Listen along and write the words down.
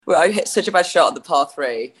Well, I hit such a bad shot at the par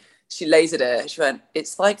 3. She lasered it. She went,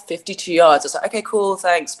 it's like 52 yards. I was like, okay, cool,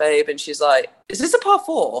 thanks, babe. And she's like, is this a par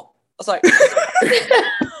 4? I was like,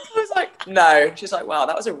 no. She's like, wow,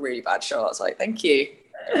 that was a really bad shot. I was like, thank you.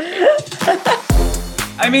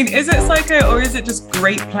 I mean, is it psycho or is it just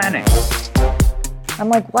great planning? I'm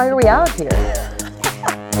like, why are we out here?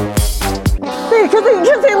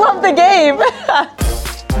 Because they love the game.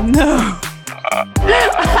 No.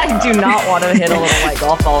 I do not want to hit a little like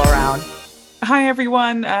golf ball around. Hi,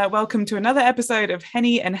 everyone. Welcome to another episode of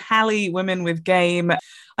Henny and Hallie Women with Game.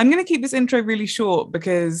 I'm going to keep this intro really short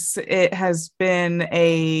because it has been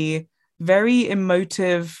a very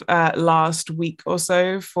emotive last week or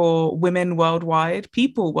so for women worldwide,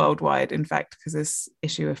 people worldwide, in fact, because this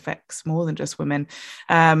issue affects more than just women,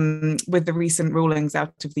 with the recent rulings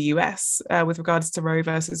out of the US with regards to Roe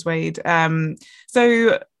versus Wade.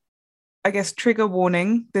 So I guess trigger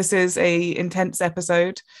warning, this is a intense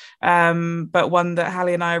episode, but one that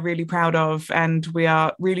Hallie and I are really proud of, and we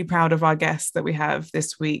are really proud of our guest that we have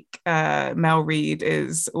this week. Mel Reid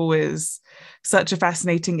is always such a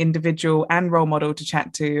fascinating individual and role model to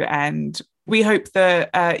chat to, and we hope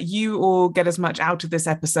that you all get as much out of this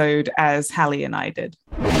episode as Hallie and I did.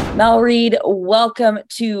 Mel Reid, welcome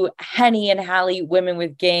to Henny and Hallie Women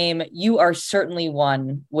with Game. You are certainly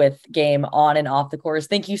one with game on and off the course.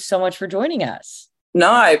 Thank you so much for joining us.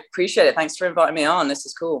 No, I appreciate it. Thanks for inviting me on. This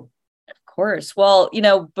is cool. Of course. Well,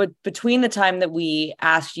 but between the time that we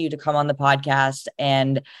asked you to come on the podcast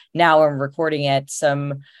and now I'm recording it,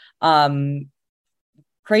 some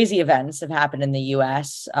crazy events have happened in the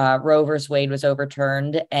US. Roe versus Wade was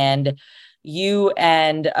overturned, and you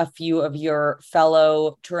and a few of your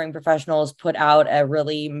fellow touring professionals put out a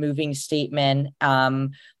really moving statement,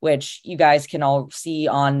 which you guys can all see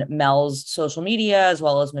on Mel's social media, as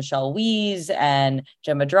well as Michelle Wiese and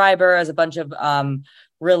Gemma Dryber, as a bunch of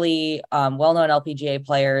really well-known LPGA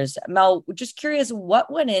players. Mel, just curious,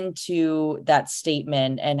 what went into that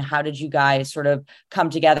statement and how did you guys sort of come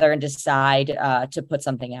together and decide to put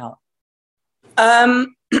something out?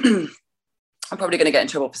 I'm probably going to get in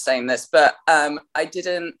trouble for saying this, but I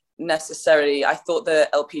didn't necessarily, I thought the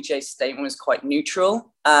LPGA statement was quite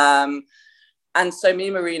neutral. And so me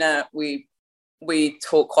and Marina, we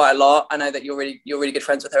talk quite a lot. I know that you're really good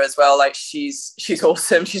friends with her as well. Like she's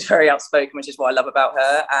awesome. She's very outspoken, which is what I love about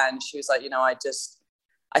her. And she was like,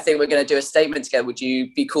 I think we're going to do a statement together. Would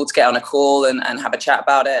you be cool to get on a call and have a chat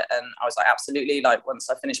about it? And I was like, absolutely. Like once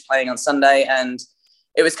I finished playing on Sunday, and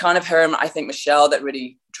it was kind of her and I think Michelle that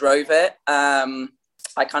really drove it.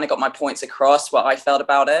 I kind of got my points across, what I felt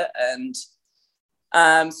about it.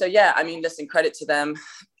 And so, yeah, I mean, listen, credit to them.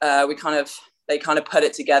 They kind of put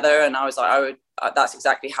it together, and I was like, that's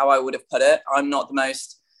exactly how I would have put it. I'm not the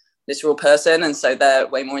most literal person. And so they're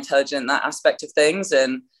way more intelligent in that aspect of things.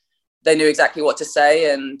 And they knew exactly what to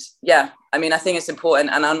say. And yeah, I mean, I think it's important.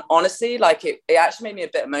 And honestly, like it actually made me a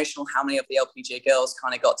bit emotional how many of the LPGA girls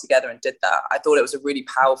kind of got together and did that. I thought it was a really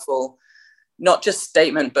powerful, not just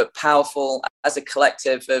statement, but powerful as a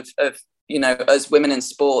collective of as women in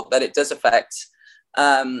sport, that it does affect,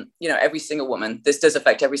 every single woman. This does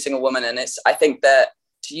affect every single woman. And I think that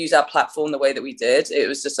to use our platform the way that we did, it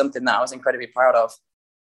was just something that I was incredibly proud of.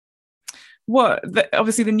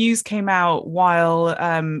 Obviously the news came out while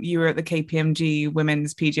you were at the KPMG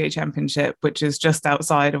Women's PGA Championship, which is just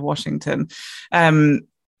outside of Washington.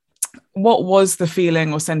 What was the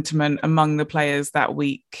feeling or sentiment among the players that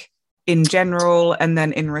week in general, and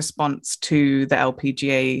then in response to the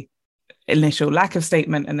LPGA initial lack of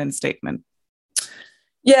statement and then statement?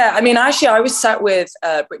 Yeah, I mean, actually, I was sat with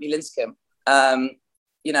Brittany Lincicome,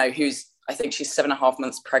 who's, I think she's 7.5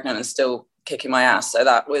 months pregnant and still kicking my ass. So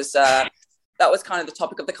that was kind of the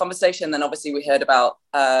topic of the conversation. Then obviously we heard about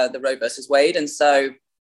the Roe versus Wade. And so,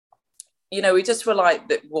 we just were like,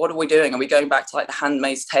 what are we doing? Are we going back to like the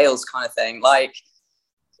Handmaid's Tales kind of thing? Like,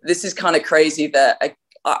 this is kind of crazy that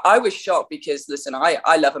I was shocked because, listen,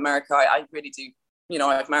 I love America. I really do.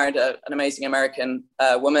 I've married an amazing American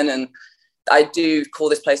woman, and I do call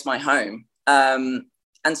this place my home.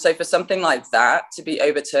 And so for something like that to be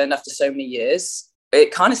overturned after so many years,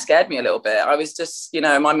 it kind of scared me a little bit. I was just,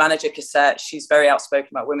 my manager, Cassette, she's very outspoken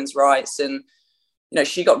about women's rights, and,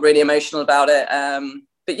 she got really emotional about it.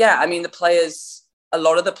 But yeah, I mean, a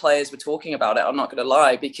lot of the players were talking about it, I'm not going to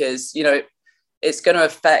lie, because, it's going to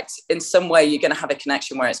affect, in some way, you're going to have a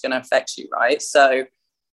connection where it's going to affect you, right? So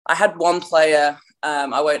I had one player,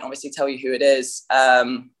 I won't obviously tell you who it is,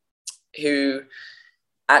 who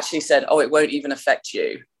actually said, oh, it won't even affect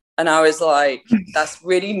you. And I was like, that's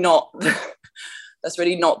really not the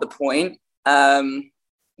point.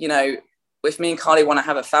 if me and Carly want to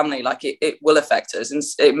have a family, like it will affect us, and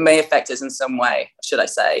it may affect us in some way, should I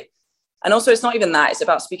say. And also, it's not even that, it's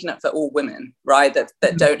about speaking up for all women, right,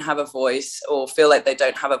 that don't have a voice or feel like they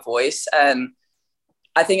don't have a voice. And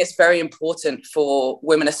I think it's very important for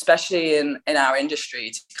women, especially in our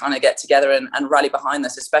industry, to kind of get together and rally behind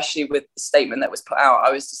this, especially with the statement that was put out.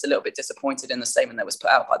 I was just a little bit disappointed in the statement that was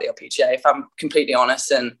put out by the LPGA, if I'm completely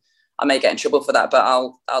honest, and I may get in trouble for that, but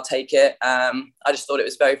I'll take it. I just thought it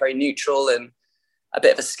was very, very neutral and a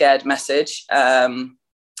bit of a scared message.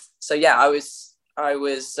 So yeah, I was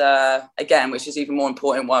again, which is even more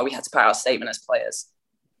important, why we had to put out a statement as players.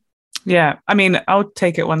 Yeah, I mean, I'll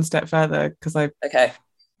take it one step further because okay,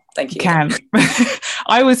 thank you. Can.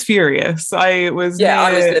 I was furious. I was. Yeah,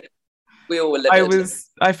 I was. We all were livid.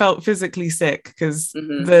 I felt physically sick because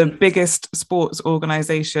the biggest sports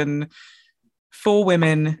organization for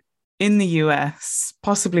women in the US,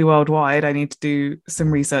 possibly worldwide, I need to do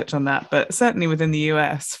some research on that, but certainly within the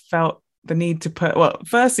US, felt the need to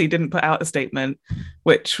firstly didn't put out a statement,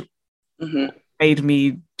 which made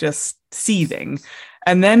me just seething,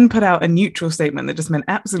 and then put out a neutral statement that just meant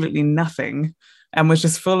absolutely nothing and was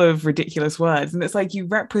just full of ridiculous words. And it's like, you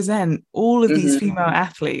represent all of these female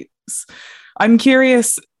athletes. I'm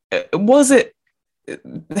curious, was that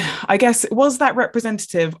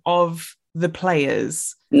representative of the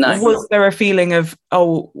players? No. Was there a feeling of,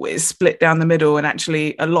 it's split down the middle, and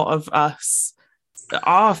actually a lot of us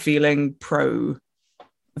are feeling pro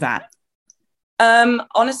that?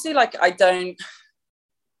 Honestly, like I don't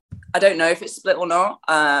know if it's split or not.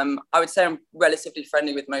 I would say I'm relatively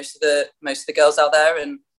friendly with most of the girls out there,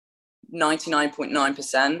 and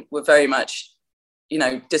 99.9% were very much,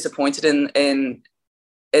 disappointed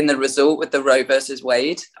in the result with the Roe versus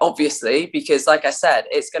Wade, obviously, because like I said,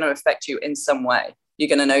 it's going to affect you in some way. You're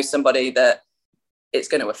going to know somebody that it's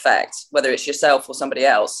going to affect, whether it's yourself or somebody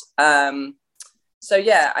else. So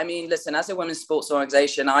yeah, I mean, listen, as a women's sports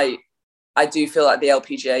organization, I do feel like the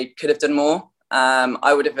LPGA could have done more.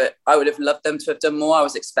 I would have loved them to have done more. I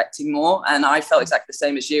was expecting more, and I felt exactly the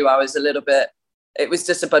same as you. I was a little bit. It was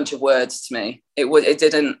just a bunch of words to me. It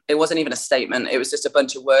wasn't even a statement. It was just a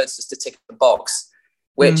bunch of words just to tick the box,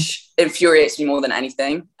 which infuriates me more than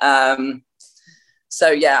anything. So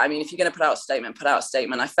yeah, I mean, if you're going to put out a statement, put out a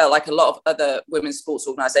statement. I felt like a lot of other women's sports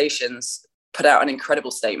organizations put out an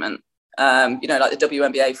incredible statement. Like the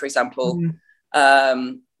WNBA, for example.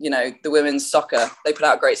 The women's soccer, they put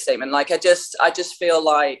out a great statement. Like I just feel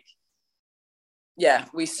like, yeah,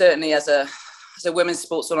 we certainly as a women's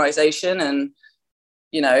sports organization, and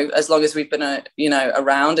as long as we've been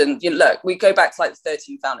around, and look, we go back to like the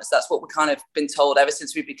 13 founders. That's what we've kind of been told ever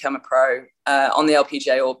since we've become a pro on the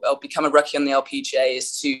LPGA, or become a rookie on the LPGA,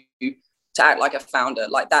 is to act like a founder.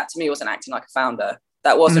 Like that to me wasn't acting like a founder.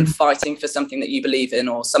 That wasn't fighting for something that you believe in,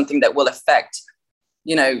 or something that will affect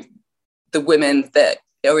the women that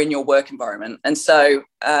are in your work environment. And so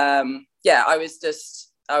yeah, I was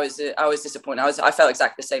disappointed. I felt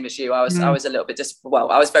exactly the same as you. I was a little bit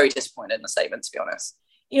I was very disappointed in the statement, to be honest.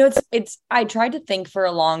 It's I tried to think for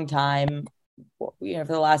a long time, for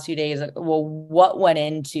the last few days, well, what went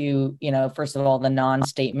into, first of all, the no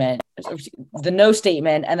statement,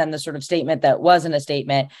 and then the sort of statement that wasn't a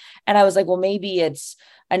statement. And I was like, well, maybe it's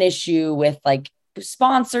an issue with like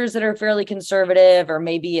sponsors that are fairly conservative, or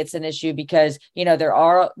maybe it's an issue because, there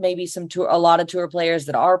are maybe a lot of tour players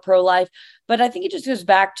that are pro-life. But I think it just goes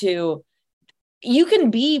back to, you can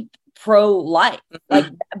be pro-life,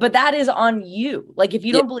 but that is on you. Like, if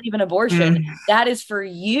you don't believe in abortion, that is for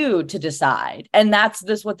you to decide. And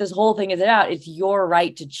that's what this whole thing is about. It's your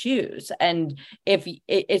right to choose. And if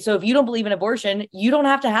you don't believe in abortion, you don't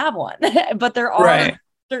have to have one. But there are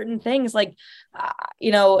certain things like,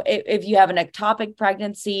 if you have an ectopic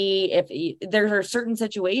pregnancy, there are certain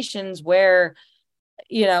situations where,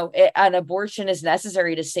 an abortion is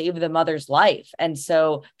necessary to save the mother's life. And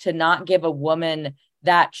so to not give a woman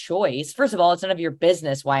that choice, first of all, it's none of your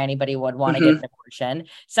business why anybody would want to get an abortion.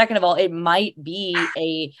 Second of all, it might be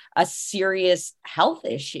a serious health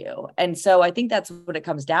issue. And so I think that's what it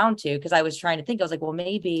comes down to. Because I was trying to think, I was like, well,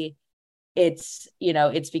 maybe it's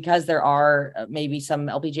because there are maybe some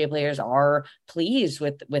LPGA players are pleased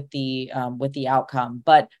with the outcome.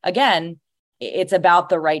 But again, it's about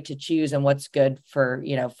the right to choose and what's good for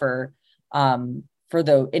the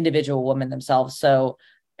individual woman themselves. So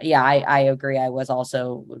yeah, I agree. I was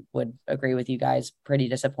also would agree with you guys, pretty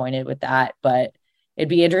disappointed with that, but it'd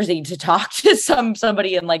be interesting to talk to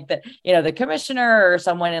somebody in like the commissioner or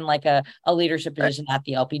someone in like a leadership position at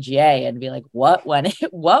the LPGA and be like, what went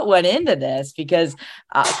into this? Because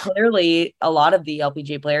clearly a lot of the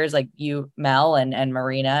LPGA players, like you, Mel, and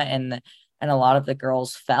Marina, and a lot of the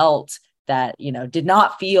girls felt that, you know, did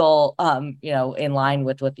not feel, you know, in line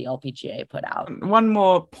with what the LPGA put out. One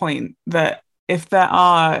more point, that if there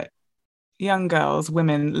are young girls,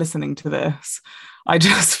 women listening to this, I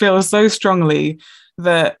just feel so strongly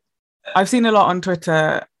that I've seen a lot on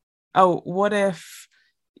Twitter. Oh, what if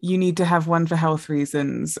you need to have one for health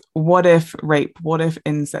reasons? What if rape? What if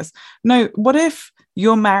incest? No, what if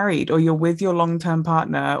you're married or you're with your long-term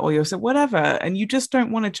partner or you're so whatever, and you just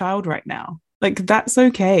don't want a child right now? Like, that's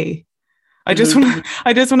okay. I just want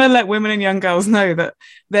to let women and young girls know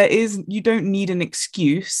that you don't need an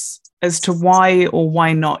excuse as to why or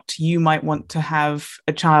why not you might want to have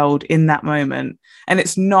a child in that moment. And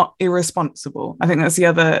it's not irresponsible. I think that's the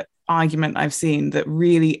other argument I've seen that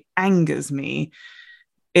really angers me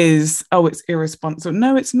is, oh, it's irresponsible.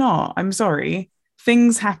 No, it's not. I'm sorry.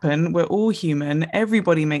 Things happen. We're all human.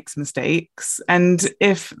 Everybody makes mistakes. And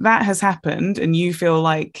if that has happened and you feel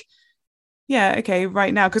like, yeah, okay,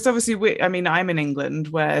 right now, because obviously I'm in England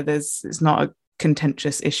where it's not a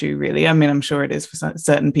contentious issue really. I mean, I'm sure it is for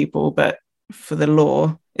certain people, but for the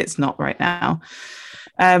law, it's not right now.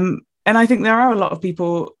 And I think there are a lot of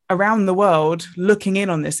people around the world looking in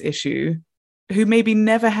on this issue who maybe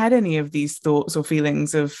never had any of these thoughts or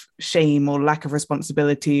feelings of shame or lack of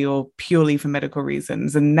responsibility or purely for medical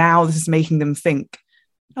reasons. And now this is making them think,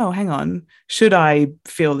 oh, hang on, should I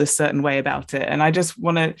feel this certain way about it? And I just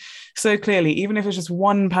want to so clearly, even if it's just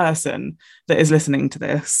one person that is listening to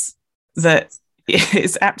this, that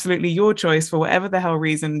it's absolutely your choice for whatever the hell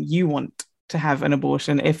reason you want to have an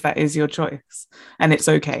abortion, if that is your choice, and it's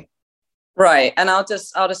okay. Right. And I'll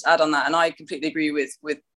just add on that. And I completely agree with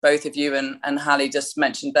both of you and Hallie just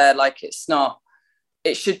mentioned there, like,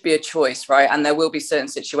 it should be a choice, right? And there will be certain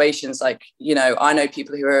situations, like, you know, I know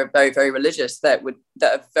people who are very, very religious that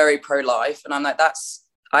are very pro-life. And I'm like,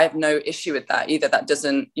 I have no issue with that either. That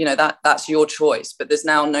doesn't, you know, that's your choice, but there's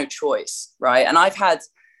now no choice, right? And I've had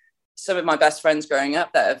some of my best friends growing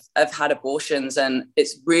up that have had abortions, and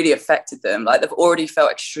it's really affected them. Like, they've already felt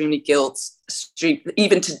extremely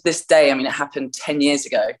even to this day. I mean, it happened 10 years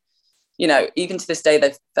ago. You know, even to this day,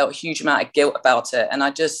 they've felt a huge amount of guilt about it. And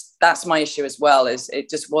that's my issue as well, is it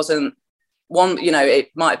just wasn't one, you know, it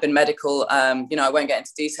might have been medical, you know, I won't get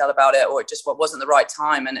into detail about it, or it just wasn't the right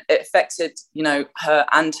time. And it affected, you know, her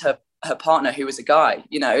and her partner, who was a guy,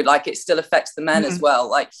 you know, like, it still affects the men as well.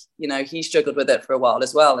 Like, you know, he struggled with it for a while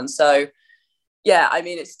as well. And so, yeah, I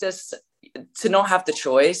mean, it's just, to not have the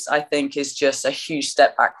choice, I think, is just a huge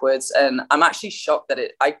step backwards. And I'm actually shocked that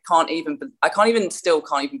I can't even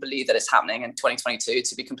believe that it's happening in 2022,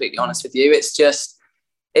 to be completely honest with you. It's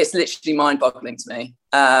literally mind boggling to me.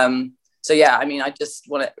 So yeah, I mean, I just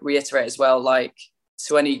want to reiterate as well, like,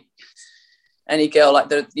 to any girl,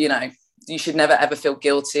 like, you know, you should never ever feel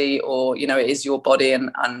guilty, or, you know, it is your body.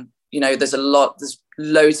 And you know, there's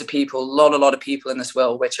loads of people, a lot of people in this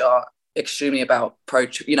world which are extremely about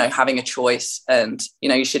you know, having a choice. And, you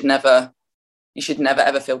know, you should never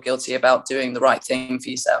ever feel guilty about doing the right thing for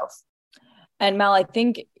yourself. And Mel, I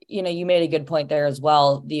think, you know, you made a good point there as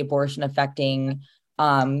well, the abortion affecting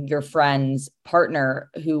your friend's partner,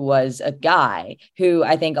 who was a guy, who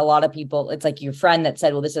I think a lot of people, it's like your friend that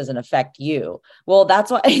said, well, this doesn't affect you. Well, that's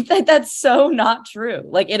why that's so not true.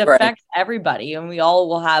 Like, it affects everybody, and we all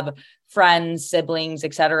will have friends, siblings,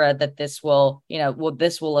 etc., that this will, you know,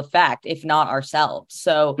 this will affect, if not ourselves.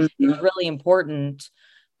 So it's really important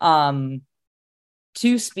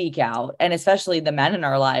to speak out, and especially the men in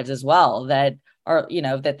our lives as well, that are, you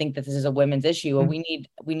know, that think that this is a women's issue. And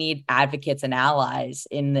we need advocates and allies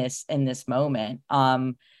in this moment.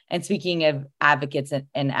 And speaking of advocates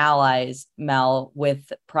and allies, Mel,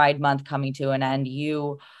 with Pride Month coming to an end,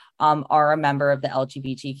 you are a member of the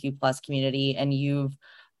LGBTQ plus community, and you've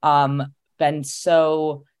been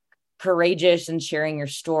so courageous in sharing your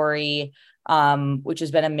story, which has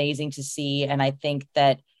been amazing to see. And I think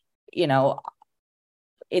that, you know,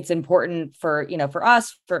 it's important for, you know, for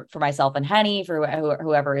us, for myself and Henny, for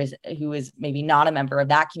whoever who is maybe not a member of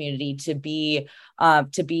that community, to be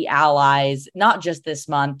allies, not just this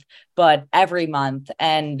month, but every month.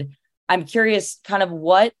 And I'm curious, kind of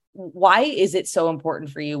why is it so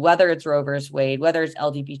important for you, whether it's Roe versus Wade, whether it's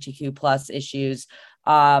LGBTQ plus issues,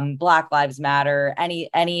 Black Lives Matter,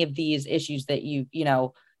 any of these issues that you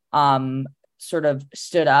know, sort of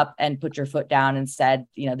stood up and put your foot down and said,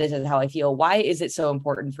 you know, this is how I feel. Why is it so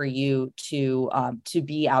important for you to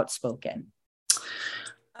be outspoken?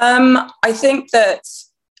 I think that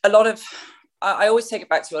I always take it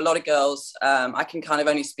back to a lot of girls. I can kind of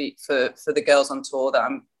only speak for the girls on tour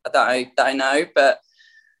that I know, but,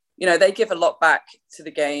 you know, they give a lot back to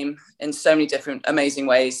the game in so many different amazing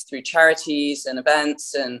ways, through charities and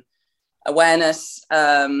events and awareness.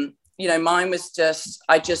 mine was just,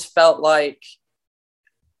 I just felt like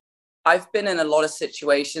I've been in a lot of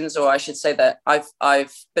situations, or I should say that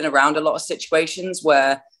I've been around a lot of situations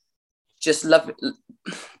where just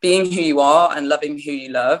being who you are and loving who you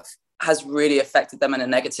love has really affected them in a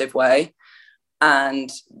negative way.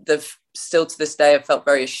 And they've still to this day have felt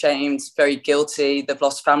very ashamed, very guilty. They've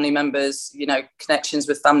lost family members, connections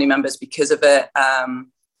with family members because of it.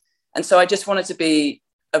 And so I just wanted to be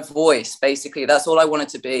a voice, basically. That's all I wanted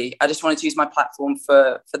to be. I just wanted to use my platform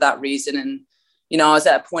for that reason. And, I was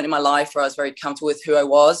at a point in my life where I was very comfortable with who I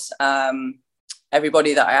was.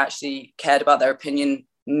 Everybody that I actually cared about their opinion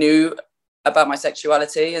knew about my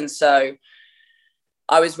sexuality. And so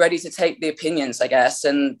I was ready to take the opinions, I guess,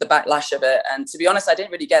 and the backlash of it. And to be honest, I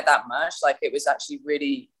didn't really get that much. Like, it was actually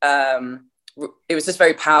really, it was just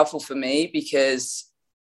very powerful for me, because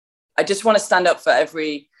I just want to stand up for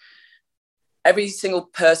every single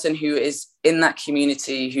person who is in that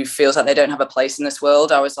community who feels like they don't have a place in this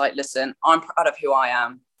world. I was like, listen, I'm proud of who I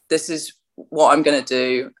am. This is what I'm going to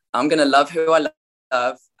do. I'm going to love who I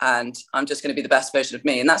love, and I'm just going to be the best version of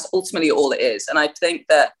me. And that's ultimately all it is. And I think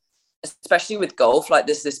that, especially with golf, like,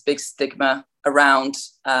 there's this big stigma around,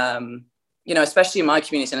 especially in my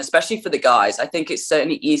community, and especially for the guys. I think it's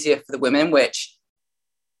certainly easier for the women, which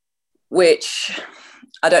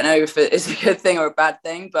I don't know if it is a good thing or a bad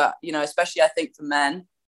thing, but, especially I think for men,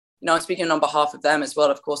 I'm speaking on behalf of them as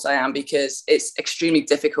well. Of course I am, because it's extremely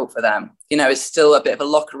difficult for them. It's still a bit of a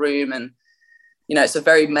locker room, and, it's a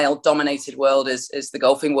very male dominated world is the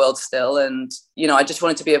golfing world still. And, I just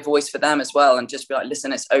wanted to be a voice for them as well, and just be like,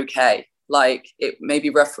 listen, it's okay. Like, it may be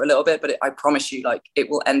rough for a little bit, but I promise you, like, it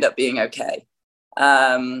will end up being okay.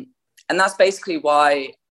 And that's basically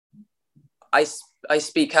why I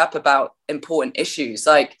speak up about important issues,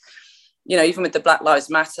 like, even with the Black Lives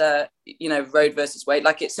Matter, Roe versus Wade.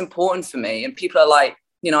 Like, it's important for me. And people are like,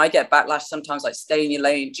 I get backlash sometimes, like, stay in your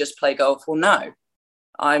lane, just play golf. Well, no,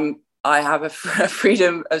 I have a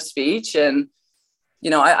freedom of speech, and,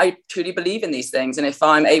 I truly believe in these things. And if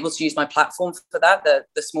I'm able to use my platform for that,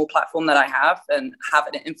 the small platform that I have, and have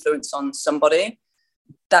an influence on somebody,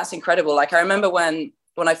 that's incredible. Like, I remember when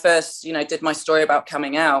I first, did my story about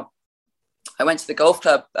coming out, I went to the golf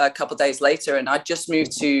club a couple of days later, and I just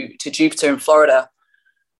moved to Jupiter in Florida,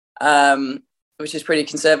 which is pretty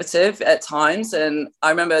conservative at times. And I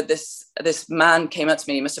remember this man came up to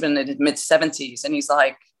me, he must have been in his mid-70s, and he's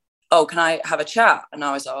like, oh, can I have a chat? And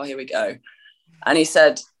I was like, oh, here we go. And he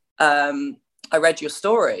said, I read your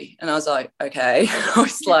story. And I was like, okay. I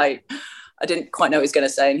was like, I didn't quite know what he was going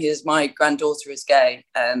to say. And my granddaughter is gay,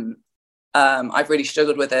 and I've really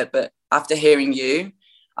struggled with it. But after hearing you,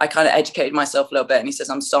 I kind of educated myself a little bit. And he says,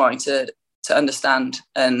 I'm starting to understand.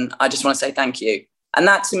 And I just want to say thank you. And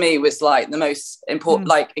that to me was like the most important,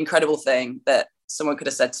 like, incredible thing that someone could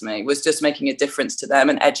have said to me, was just making a difference to them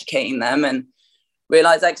and educating them, and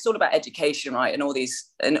realize, like, it's all about education, right? And all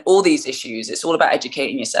these issues, it's all about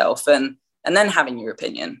educating yourself, and then having your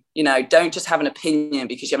opinion. Don't just have an opinion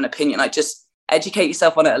because you have an opinion. Like, just educate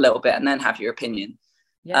yourself on it a little bit, and then have your opinion.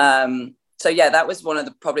 Yeah. So yeah, that was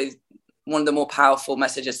probably one of the more powerful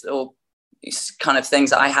messages, or kind of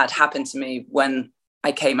things that I had happen to me when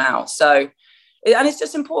I came out. So, and it's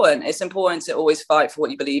just important. It's important to always fight for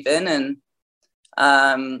what you believe in.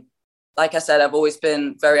 And like I said, I've always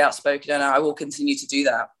been very outspoken, and I will continue to do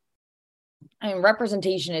that. I mean,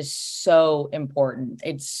 representation is so important.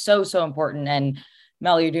 It's so, so important. And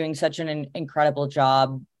Mel, you're doing such an incredible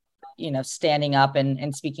job, standing up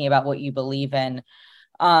and speaking about what you believe in.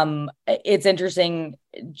 It's interesting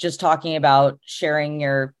just talking about sharing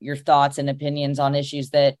your thoughts and opinions on issues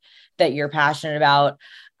that you're passionate about.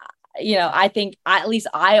 I think at least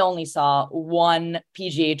I only saw one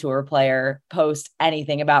PGA Tour player post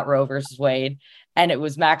anything about Roe versus Wade, and it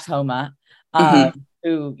was Max Homa,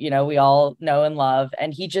 who, we all know and love.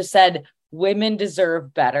 And he just said, women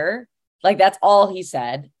deserve better. Like, that's all he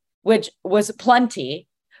said, which was plenty.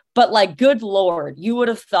 But, like, good Lord, you would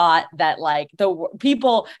have thought that, like, the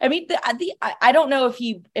people, I mean, I don't know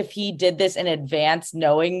if he did this in advance,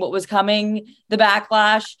 knowing what was coming, the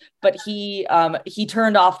backlash, but he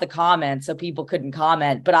turned off the comments so people couldn't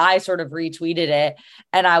comment. But I sort of retweeted it,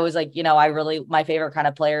 and I was like, my favorite kind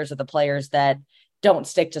of players are the players that don't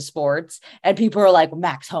stick to sports. And people are like,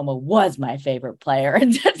 Max Homa was my favorite player.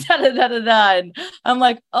 And and I'm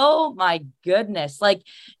like, oh my goodness. Like,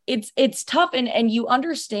 it's tough. And you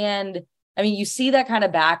understand, I mean, you see that kind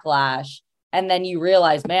of backlash, and then you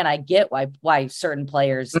realize, man, I get why certain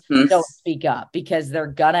players don't speak up, because they're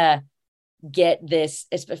gonna get this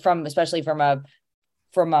especially from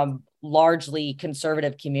a largely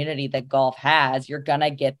conservative community that golf has. You're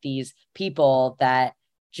gonna get these people that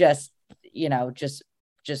just you know, just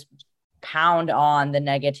pound on the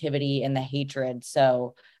negativity and the hatred.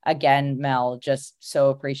 So again, Mel, just so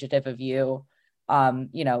appreciative of you,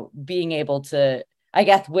 you know, being able to, I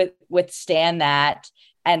guess, withstand that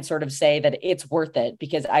and sort of say that it's worth it,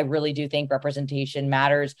 because I really do think representation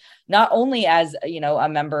matters, not only as, you know, a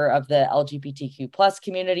member of the LGBTQ plus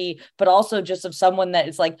community, but also just of someone that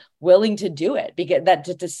is like willing to do it, because that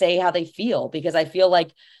to say how they feel, because I feel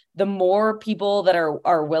like the more people that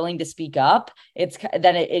are willing to speak up, it's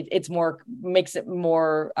more makes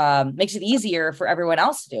it easier for everyone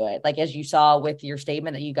else to do it. Like, as you saw with your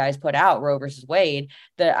statement that you guys put out, Roe versus Wade,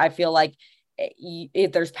 that I feel like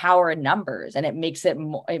there's power in numbers, and it makes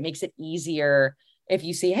it easier if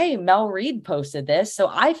you see, hey, Mel Reed posted this, so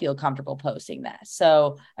I feel comfortable posting this.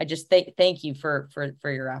 So I just thank you for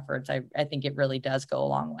your efforts. I think it really does go a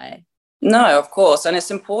long way. No, of course. And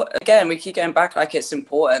it's important. Again, we keep going back like it's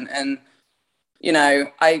important. And, you know,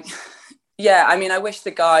 I mean, I wish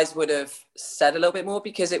the guys would have said a little bit more,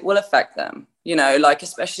 because it will affect them, you know, like,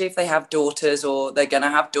 especially if they have daughters or they're going to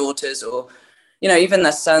have daughters, or, you know, even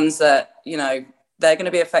their sons, that, you know, they're going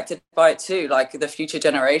to be affected by it too, like the future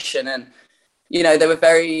generation. And, you know, they were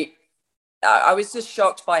I was just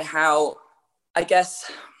shocked by how, I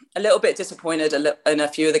guess, a little bit disappointed in a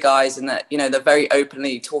few of the guys, in that, you know, they're very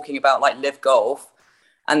openly talking about like live golf,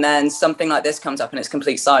 and then something like this comes up and it's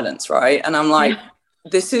complete silence, right? And I'm like,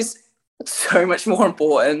 this is so much more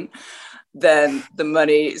important than the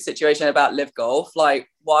money situation about live golf. Like,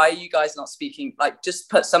 why are you guys not speaking? Like, just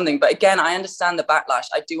put something. But again, I understand the backlash.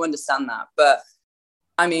 I do understand that. But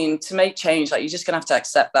I mean, to make change, like, you're just gonna have to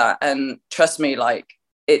accept that. And trust me, like,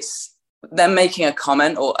 it's them making a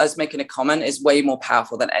comment, or us making a comment, is way more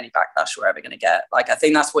powerful than any backlash we're ever going to get. Like, I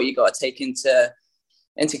think that's what you got to take into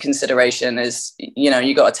consideration is, you know,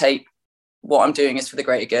 you got to take what I'm doing is for the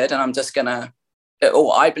greater good, and I'm just going to,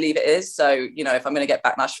 or I believe it is. So, you know, if I'm going to get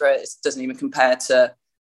backlash for it, it doesn't even compare to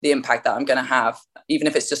the impact that I'm going to have, even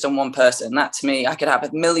if it's just on one person. That, to me, I could have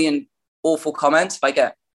a million awful comments. If I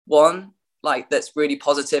get one, like, that's really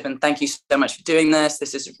positive, and thank you so much for doing this,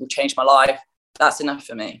 will change my life, that's enough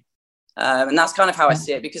for me. And that's kind of how I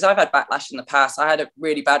see it, because I've had backlash in the past. I had it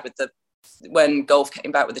really bad when golf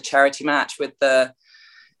came back with the charity match with the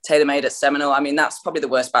TaylorMade at Seminole. I mean, that's probably the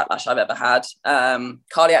worst backlash I've ever had.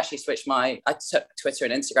 Carly actually I took Twitter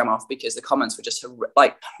and Instagram off because the comments were just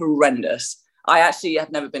horrendous. I actually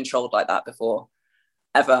have never been trolled like that before,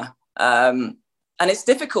 ever. And it's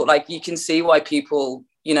difficult. Like, you can see why people,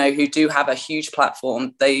 you know, who do have a huge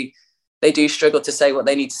platform, they do struggle to say what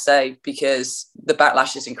they need to say, because the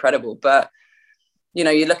backlash is incredible. But, you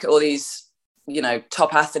know, you look at all these, you know,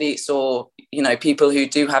 top athletes, or, you know, people who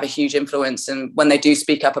do have a huge influence, and when they do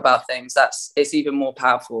speak up about things, it's even more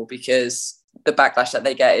powerful, because the backlash that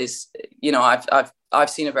they get is, you know, I've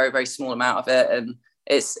seen a very, very small amount of it, and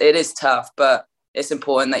it is tough, but it's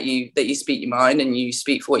important that you speak your mind and you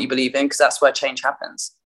speak for what you believe in, because that's where change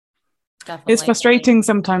happens. Definitely. It's frustrating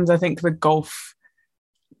sometimes, I think, the golf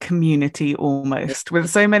community, almost, with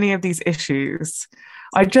so many of these issues.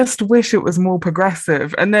 I just wish it was more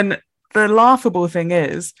progressive. And then the laughable thing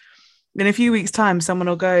is, in a few weeks' time, someone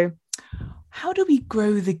will go, how do we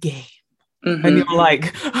grow the game? Mm-hmm. And you're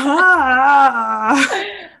like,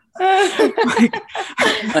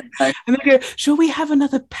 and they go, shall we have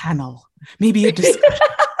another panel? Maybe a discussion.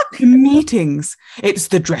 Meetings. It's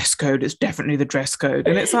the dress code. It's definitely the dress code.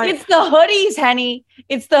 And it's like, it's the hoodies, Henny.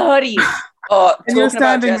 It's the hoodies. And you're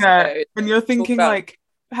standing there and you're thinking, like,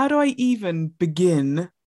 how do I even begin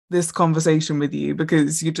this conversation with you?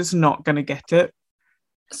 Because you're just not going to get it.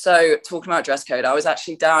 So, talking about dress code, I was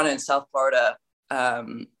actually down in South Florida a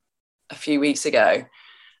few weeks ago.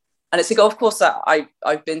 And it's a golf course that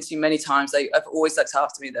I've been to many times. They've always looked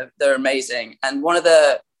after me. They're amazing. And one of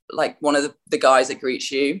the guys that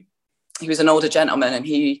greets you, he was an older gentleman, and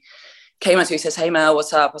he came up to me, he says, hey, Mel,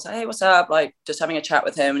 what's up? I was like, hey, what's up? Like, just having a chat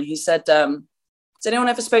with him. And he said, has anyone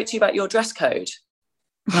ever spoke to you about your dress code?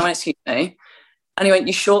 And I went, excuse me. And he went,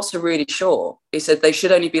 your shorts are really short. He said, they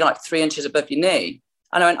should only be like 3 inches above your knee.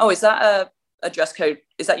 And I went, oh, is that a dress code?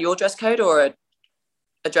 Is that your dress code, or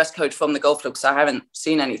a dress code from the golf club? Because I haven't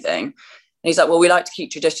seen anything. And he's like, well, we like to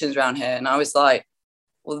keep traditions around here. And I was like,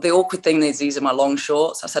 well, the awkward thing is these are my long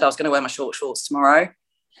shorts. I said I was going to wear my short shorts tomorrow.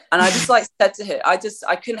 And I just said to him, I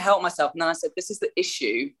couldn't help myself. And then I said, this is the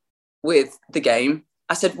issue with the game.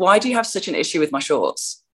 I said, why do you have such an issue with my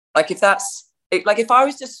shorts? Like, if I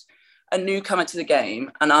was just a newcomer to the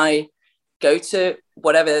game and I go to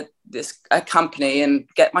whatever a company and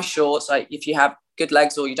get my shorts, like, if you have good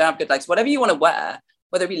legs or you don't have good legs, whatever you want to wear,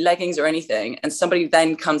 whether it be leggings or anything, and somebody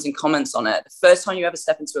then comes and comments on it, the first time you ever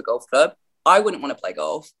step into a golf club, I wouldn't want to play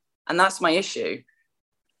golf. And that's my issue.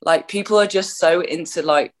 Like, people are just so into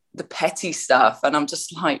like the petty stuff. And I'm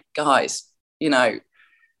just like, guys, you know,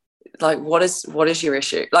 like, what is your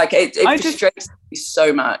issue? Like, it frustrates me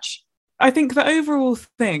so much. I think the overall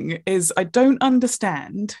thing is, I don't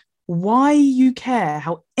understand why you care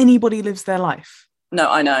how anybody lives their life. No,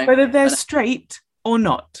 I know. Whether they're straight or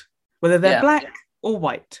not, whether they're black or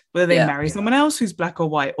white, whether they marry someone else who's black or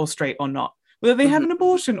white or straight or not, whether they have an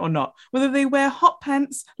abortion or not, whether they wear hot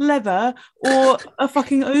pants, leather, or a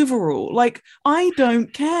fucking overall. Like, I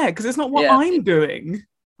don't care, because it's not what I'm doing.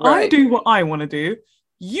 Right. I do what I want to do.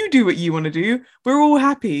 You do what you want to do. We're all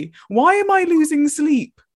happy. Why am I losing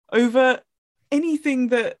sleep over anything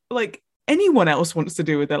that like anyone else wants to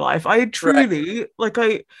do with their life? I truly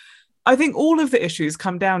I think all of the issues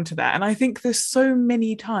come down to that. And I think there's so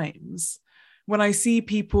many times when I see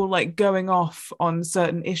people like going off on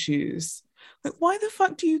certain issues, like, why the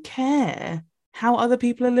fuck do you care how other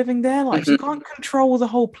people are living their lives? You can't control the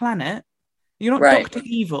whole planet. You're not Dr.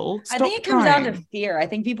 Evil. Stop I think it comes down to fear. I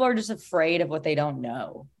think people are just afraid of what they don't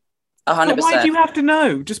know. 100%. But why do you have to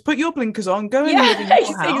know? Just put your blinkers on, go and live in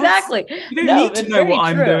your house. Exactly. You don't need to know what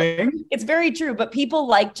I'm doing. It's very true. But people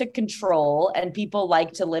like to control, and people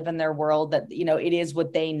like to live in their world that, you know, it is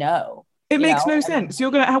what they know. It makes no sense.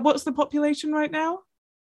 You're gonna what's the population right now?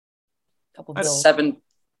 Couple billion. 7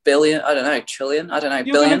 billion. I don't know. Trillion. I don't know.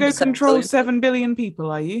 You're gonna go control billion. 7 billion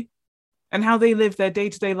people, are you? And how they live their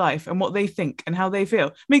day-to-day life and what they think and how they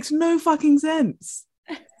feel makes no fucking sense.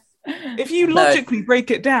 If you logically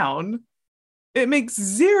break it down, it makes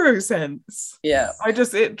zero sense. Yeah.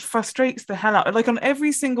 It frustrates the hell out. Like, on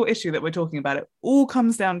every single issue that we're talking about, it all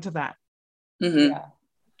comes down to that. Mm-hmm. Yeah.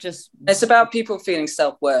 It's about people feeling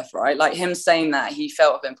self-worth, right? Like, him saying that he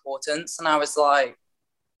felt of importance. And I was like,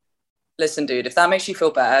 listen, dude, if that makes you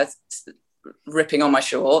feel better, ripping on my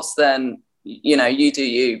shorts, then, you know, you do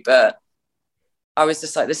you. But I was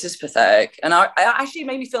just like, this is pathetic. And I actually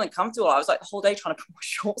made me feel uncomfortable. I was like the whole day trying to put my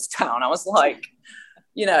shorts down. I was like,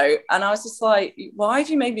 you know, and I was just like, why have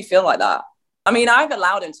you made me feel like that? I mean, I've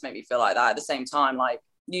allowed him to make me feel like that at the same time. Like,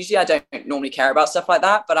 usually I don't normally care about stuff like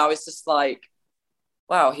that, but I was just like,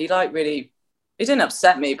 wow, he like really, it didn't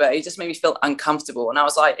upset me, but he just made me feel uncomfortable. And I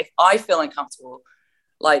was like, if I feel uncomfortable,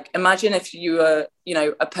 like, imagine if you were, you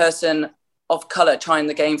know, a person of color trying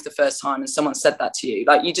the game for the first time and someone said that to you,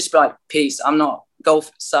 like, you just be like, peace, I'm not,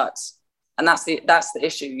 golf sucks. And that's the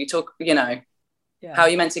issue. You talk, you know, how are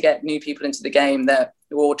you meant to get new people into the game that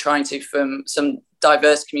we're all trying to, from some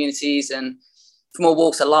diverse communities and from all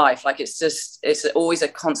walks of life? Like, it's always a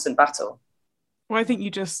constant battle. Well, I think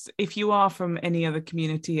if you are from any other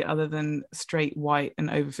community other than straight, white and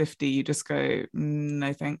over 50, you just go,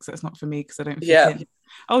 no thanks, that's not for me, because I don't fit in.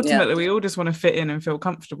 Ultimately, we all just want to fit in and feel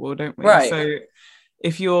comfortable, don't we? Right. So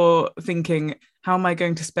if you're thinking, how am I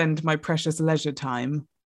going to spend my precious leisure time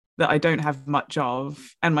that I don't have much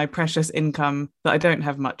of, and my precious income that I don't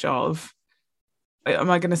have much of,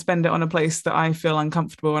 am I going to spend it on a place that I feel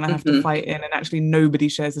uncomfortable and I have to fight in, and actually nobody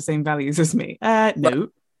shares the same values as me? No.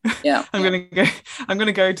 Yeah. I'm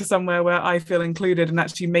gonna go to somewhere where I feel included and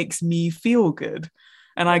actually makes me feel good,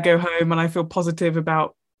 and I go home and I feel positive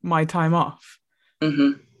about my time off.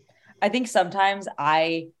 I think sometimes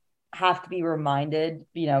I have to be reminded,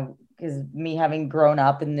 you know, because me having grown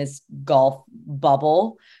up in this golf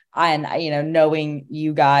bubble, and, you know, knowing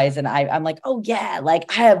you guys, and I'm like, oh yeah,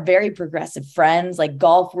 like, I have very progressive friends, like,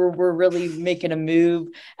 golf, we're really making a move.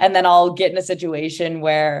 And then I'll get in a situation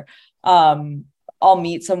where I'll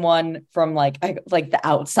meet someone from like the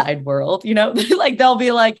outside world, you know, like, they'll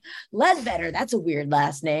be like, Ledbetter, that's a weird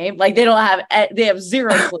last name. Like, they have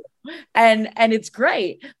zero clue. And it's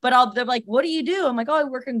great. But they're like, what do you do? I'm like, oh, I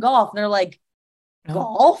work in golf. And they're like,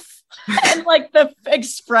 golf? And like the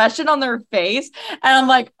expression on their face. And I'm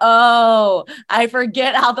like, oh, I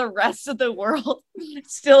forget how the rest of the world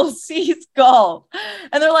still sees golf.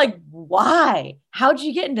 And they're like, why? How'd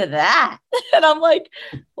you get into that? And I'm like,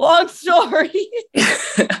 long story.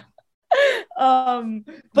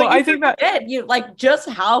 But I think that you like just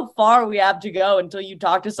how far we have to go until you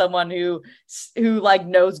talk to someone who like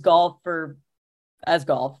knows golf as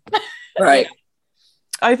golf. Right.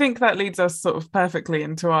 I think that leads us sort of perfectly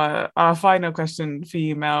into our final question for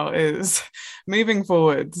you, Mel, is moving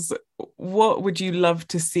forwards, what would you love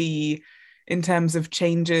to see in terms of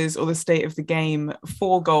changes or the state of the game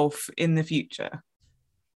for golf in the future?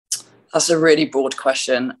 That's a really broad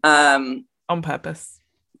question. On purpose.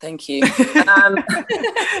 Thank you.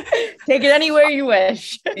 Take it anywhere you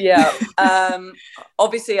wish. Yeah.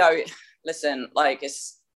 Obviously, I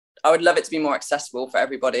would love it to be more accessible for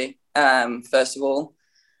everybody. First of all,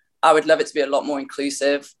 I would love it to be a lot more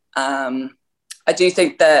inclusive. I do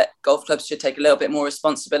think that golf clubs should take a little bit more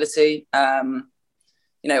responsibility,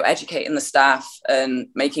 educating the staff and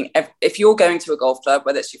making, if you're going to a golf club,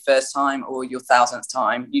 whether it's your first time or your 1000th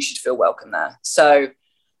time, you should feel welcome there. So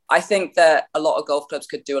I think that a lot of golf clubs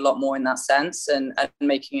could do a lot more in that sense, and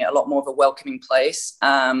making it a lot more of a welcoming place.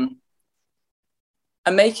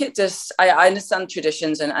 And make it just, I understand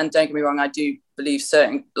traditions, and don't get me wrong, I do believe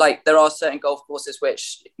there are certain golf courses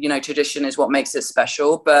which, tradition is what makes it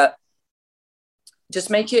special, but just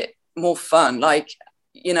make it more fun. I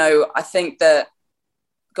think that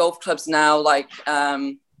golf clubs now,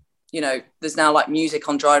 there's now music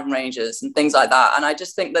on driving ranges and things like that. And I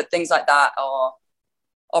just think that things like that are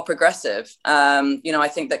progressive. I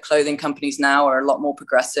think that clothing companies now are a lot more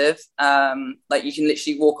progressive. You can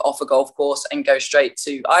literally walk off a golf course and go straight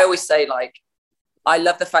to, I always say, I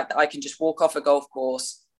love the fact that I can just walk off a golf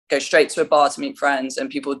course, go straight to a bar to meet friends, and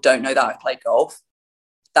people don't know that I've played golf.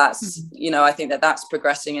 That's, I think that that's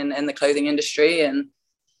progressing in the clothing industry. And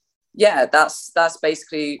yeah, that's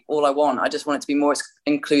basically all I want. I just want it to be more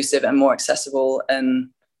inclusive and more accessible.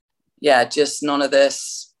 And yeah, just none of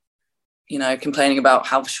this, complaining about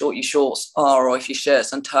how short your shorts are or if your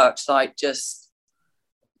shirt's untucked. It's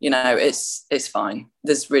fine.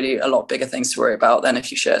 There's really a lot bigger things to worry about than if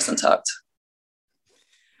your shirt's untucked.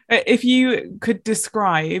 If you could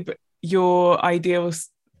describe your ideal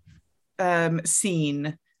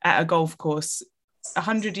scene at a golf course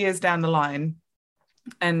 100 years down the line,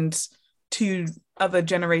 and 2 other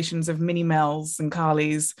generations of mini Mels and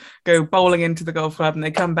Carlys go bowling into the golf club, and they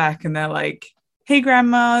come back and they're like, hey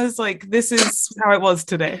grandmas, this is how it was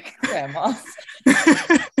today. Grandmas.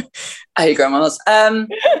 Hey grandmas. Wow.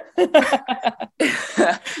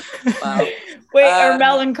 Wait, are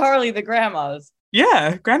Mel and Carly the grandmas?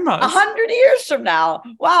 Yeah, grandmas. 100 years from now.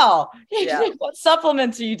 Wow. Yeah. What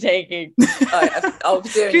supplements are you taking? I'll be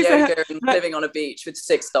doing yoga and living on a beach with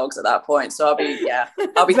 6 dogs at that point. So I'll be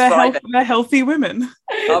thriving. They're healthy women.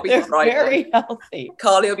 I'll be thriving. Very healthy.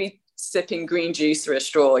 Carly will be sipping green juice through a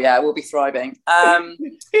straw. Yeah, we'll be thriving.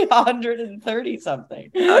 130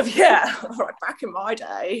 something. Yeah, right back in my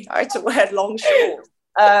day, I had to wear long shorts.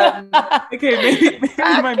 Okay, maybe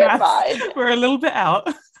my maths were a little bit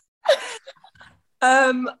out.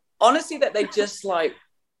 Honestly, that they just love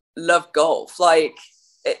golf. They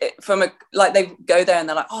go there and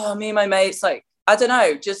they're like, oh, me and my mates, I don't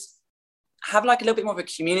know, just have a little bit more of a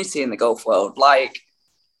community in the golf world.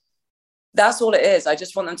 That's all it is. I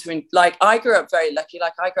just want them to, I grew up very lucky.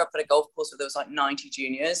 I grew up at a golf course where there was 90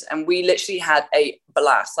 juniors, and we literally had a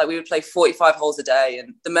blast. We would play 45 holes a day,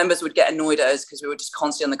 and the members would get annoyed at us because we were just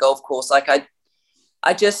constantly on the golf course. I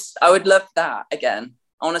would love that again.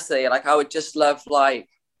 Honestly, I would just love my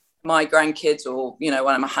grandkids, or, when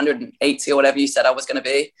I'm 180 or whatever you said I was going to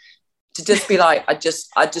be, to just be I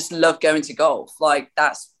just love going to golf.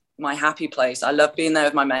 That's my happy place. I love being there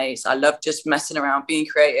with my mates. I love just messing around, being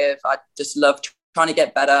creative. I just love trying to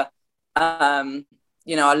get better. I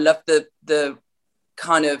love the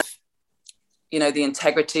kind of, the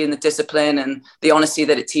integrity and the discipline and the honesty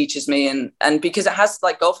that it teaches me. And because it has,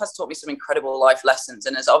 golf has taught me some incredible life lessons,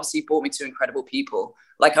 and has obviously brought me to incredible people.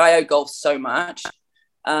 I owe golf so much.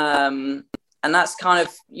 And that's kind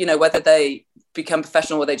of, whether they become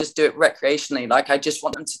professional or they just do it recreationally. I just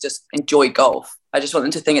want them to just enjoy golf. I just want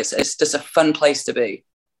them to think it's just a fun place to be.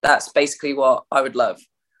 That's basically what I would love.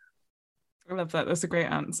 I love that. That's a great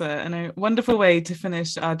answer and a wonderful way to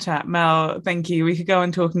finish our chat. Mel, thank you. We could go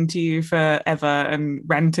on talking to you forever and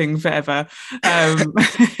ranting forever.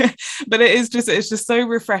 But it's just so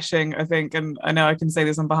refreshing, I think. And I know I can say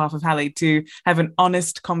this on behalf of Hallie, to have an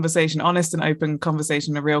honest and open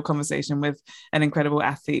conversation, a real conversation with an incredible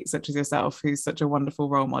athlete such as yourself, who's such a wonderful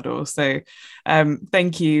role model. So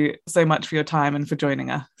thank you so much for your time and for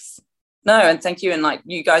joining us. No, and thank you. And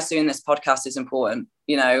you guys doing this podcast is important,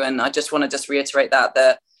 and I just want to reiterate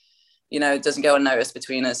that, it doesn't go unnoticed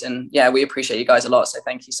between us. And yeah, we appreciate you guys a lot. So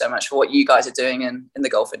thank you so much for what you guys are doing in the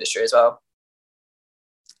golf industry as well.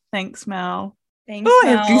 Thanks, Mel. Thanks,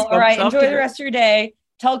 Mel. All right. Enjoy the rest of your day.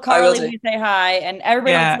 Tell Carly we say hi, and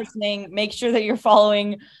everybody else listening, make sure that you're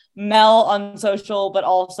following Mel on social, but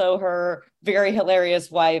also her very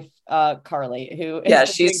hilarious wife, Carly, who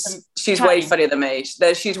she's way funnier than me.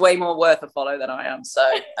 She's way more worth a follow than I am. So,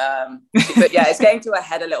 but yeah, it's getting to her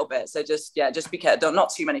head a little bit. So just be careful.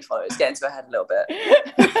 Not too many followers. Getting to her head a little bit.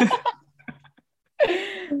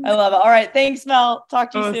 I love it. All right, thanks, Mel.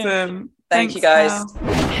 Talk to you soon. Thanks, you guys.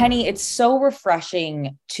 Mel. Henny, it's so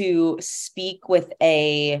refreshing to speak with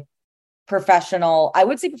a professional, I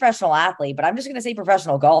would say professional athlete, but I'm just going to say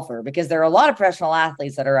professional golfer, because there are a lot of professional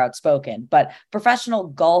athletes that are outspoken, but professional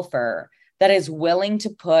golfer that is willing to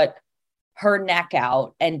put her neck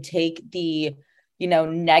out and take the,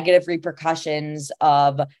 negative repercussions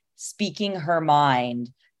of speaking her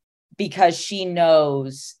mind, because she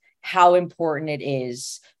knows how important it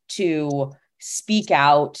is to speak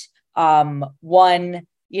out, one,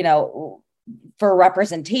 for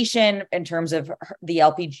representation in terms of the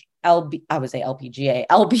LGBTQ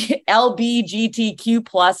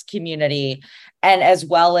plus community, and as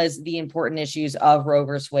well as the important issues of Roe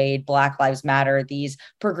versus Wade, Black Lives Matter, these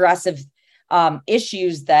progressive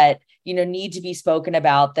issues that, need to be spoken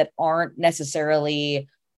about that aren't necessarily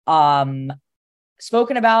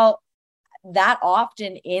spoken about that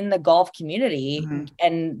often in the golf community. Mm-hmm.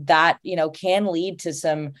 And that, can lead to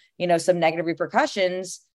some negative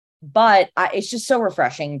repercussions. But it's just so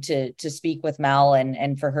refreshing to speak with Mel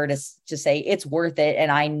and for her to say it's worth it.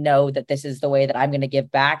 And I know that this is the way that I'm going to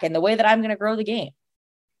give back and the way that I'm going to grow the game.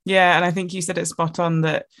 Yeah. And I think you said it spot on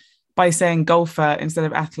that by saying golfer instead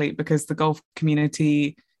of athlete, because the golf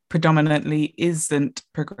community predominantly isn't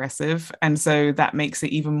progressive. And so that makes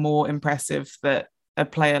it even more impressive that a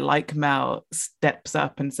player like Mel steps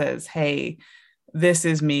up and says, hey, this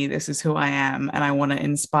is me, this is who I am, and I want to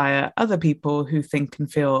inspire other people who think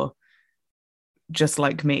and feel just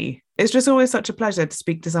like me. It's just always such a pleasure to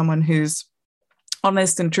speak to someone who's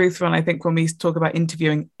honest and truthful. And I think when we talk about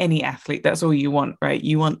interviewing any athlete, that's all you want, right?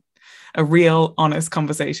 You want a real, honest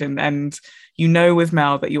conversation. And with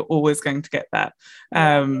Mel that you're always going to get that.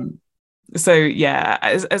 So yeah,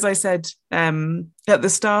 as I said at the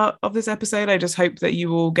start of this episode, I just hope that you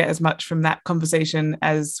will get as much from that conversation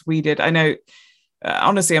as we did. I know,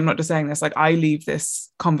 honestly, I'm not just saying this, like I leave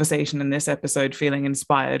this conversation in this episode feeling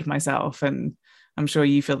inspired myself. And I'm sure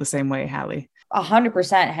you feel the same way, Hallie.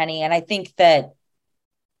 100%, Henny. And I think that,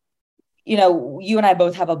 you and I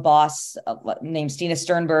both have a boss named Stina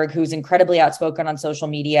Sternberg, who's incredibly outspoken on social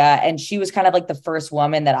media. And she was kind of like the first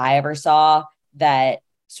woman that I ever saw that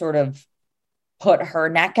sort of put her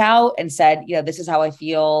neck out and said, this is how I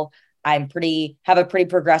feel. Have a pretty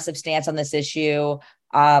progressive stance on this issue.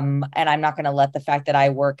 And I'm not going to let the fact that I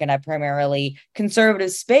work in a primarily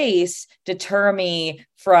conservative space deter me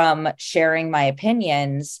from sharing my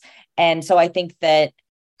opinions. And so I think that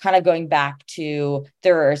kind of going back to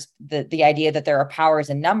there's the idea that there are powers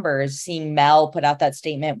in numbers, seeing Mel put out that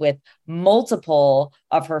statement with multiple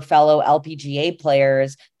of her fellow LPGA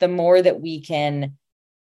players, the more that we can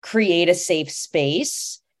create a safe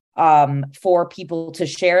space for people to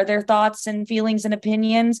share their thoughts and feelings and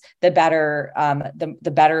opinions, the better,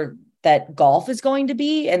 the better that golf is going to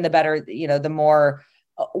be, and the better, the more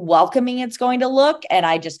welcoming it's going to look. And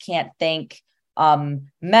I just can't thank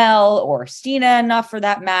Mel or Stina enough for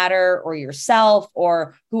that matter, or yourself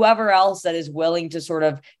or whoever else that is willing to sort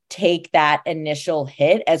of take that initial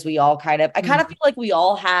hit, as we all I kind of feel like we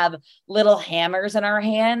all have little hammers in our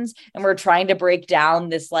hands and we're trying to break down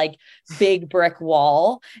this like big brick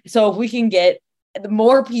wall. So if we can get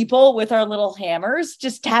more people with our little hammers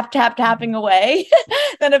just tapping away,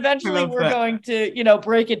 then eventually we're going to,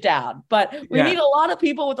 break it down. But we need a lot of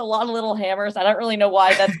people with a lot of little hammers. I don't really know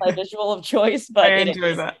why that's my visual of choice, but I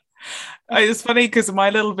enjoy that. It's funny because my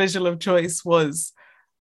little visual of choice was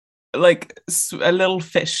like a little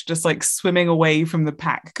fish just like swimming away from the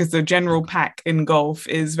pack, because the general pack in golf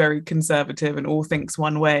is very conservative and all thinks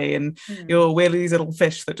one way, and we're these little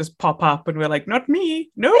fish that just pop up and we're like, not me,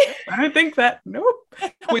 nope, I don't think that, nope.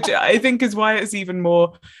 Which I think is why it's even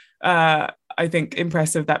more I think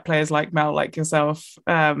impressive that players like Mel, like yourself,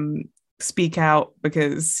 speak out,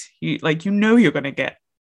 because you're going to get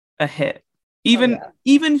a hit. Even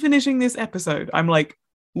finishing this episode, I'm like,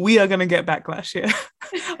 we are going to get backlash here.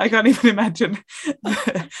 I can't even imagine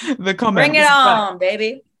the comments. Bring it on,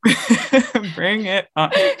 baby. Bring it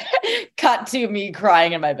on. Cut to me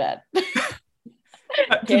crying in my bed.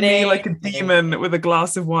 Cut to me like a demon with a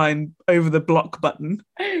glass of wine over the block button.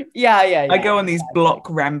 Yeah. I go on these block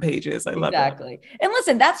rampages. I love it. Exactly. And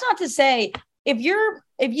listen, that's not to say if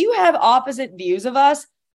you have opposite views of us,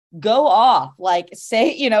 go off, like say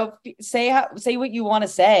what you want to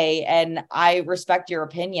say. And I respect your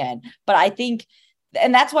opinion, but I think,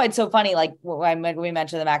 and that's why it's so funny. Like when we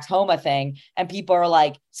mentioned the Max Homa thing and people are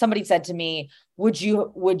like, somebody said to me, would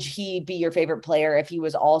he be your favorite player if he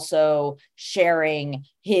was also sharing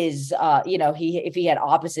his, if he had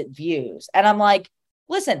opposite views? And I'm like,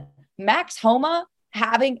 listen, Max Homa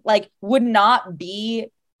would not be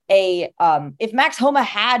if Max Homa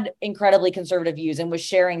had incredibly conservative views and was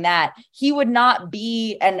sharing that, he would not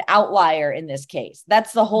be an outlier in this case.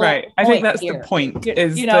 That's the whole right. I think that's the point.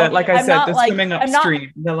 Is like I said, they're swimming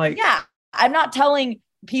upstream. They're like, I'm not telling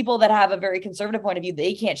people that have a very conservative point of view,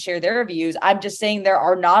 they can't share their views. I'm just saying there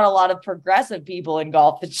are not a lot of progressive people in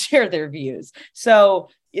golf that share their views. So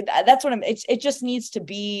that's what it just needs to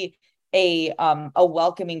be a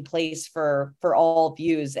welcoming place for all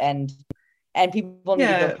views, and people need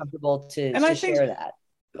to feel comfortable to share that.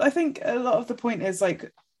 I think a lot of the point is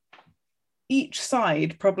like, each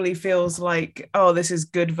side probably feels like, oh, this is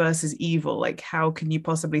good versus evil. Like, how can you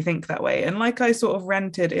possibly think that way? And like I sort of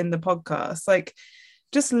ranted in the podcast, like,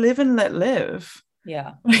 just live and let live.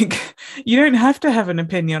 Yeah. Like, you don't have to have an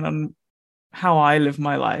opinion on how I live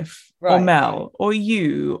my life, or Mel, or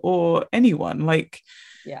you, or anyone. Like,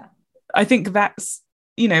 yeah, I think that's,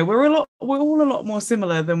 we're all a lot more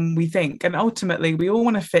similar than we think. And ultimately, we all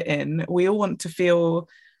want to fit in. We all want to feel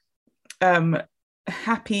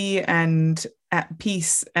happy and at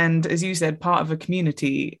peace, and as you said, part of a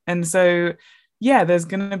community. And so, yeah, there's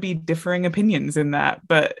going to be differing opinions in that,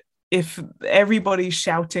 but if everybody's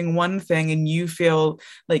shouting one thing and you feel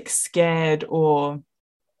like scared or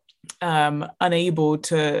unable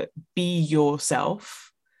to be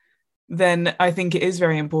yourself, then I think it is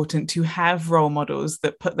very important to have role models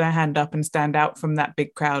that put their hand up and stand out from that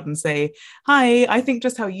big crowd and say, hi, I think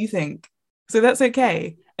just how you think, so that's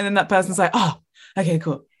okay. And then that person's like, oh, okay,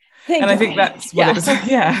 cool. I think that's what it's,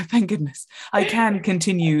 thank goodness I can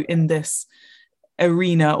continue in this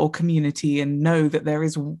arena or community and know that there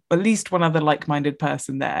is at least one other like-minded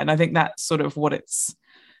person there. And I think that's sort of what it's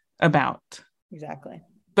about. Exactly.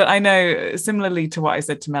 But I know, similarly to what I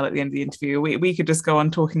said to Mel at the end of the interview, we could just go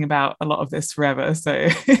on talking about a lot of this forever. So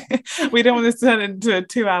we don't want this to turn into a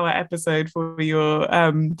 2-hour episode for your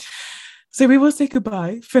so we will say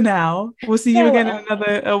goodbye for now. We'll see you again in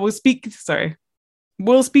another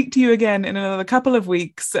we'll speak to you again in another couple of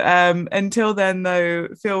weeks. Until then, though,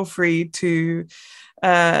 feel free to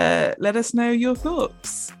let us know your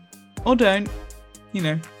thoughts, or don't,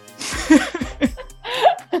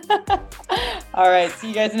 All right, see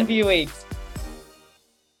you guys in a few weeks.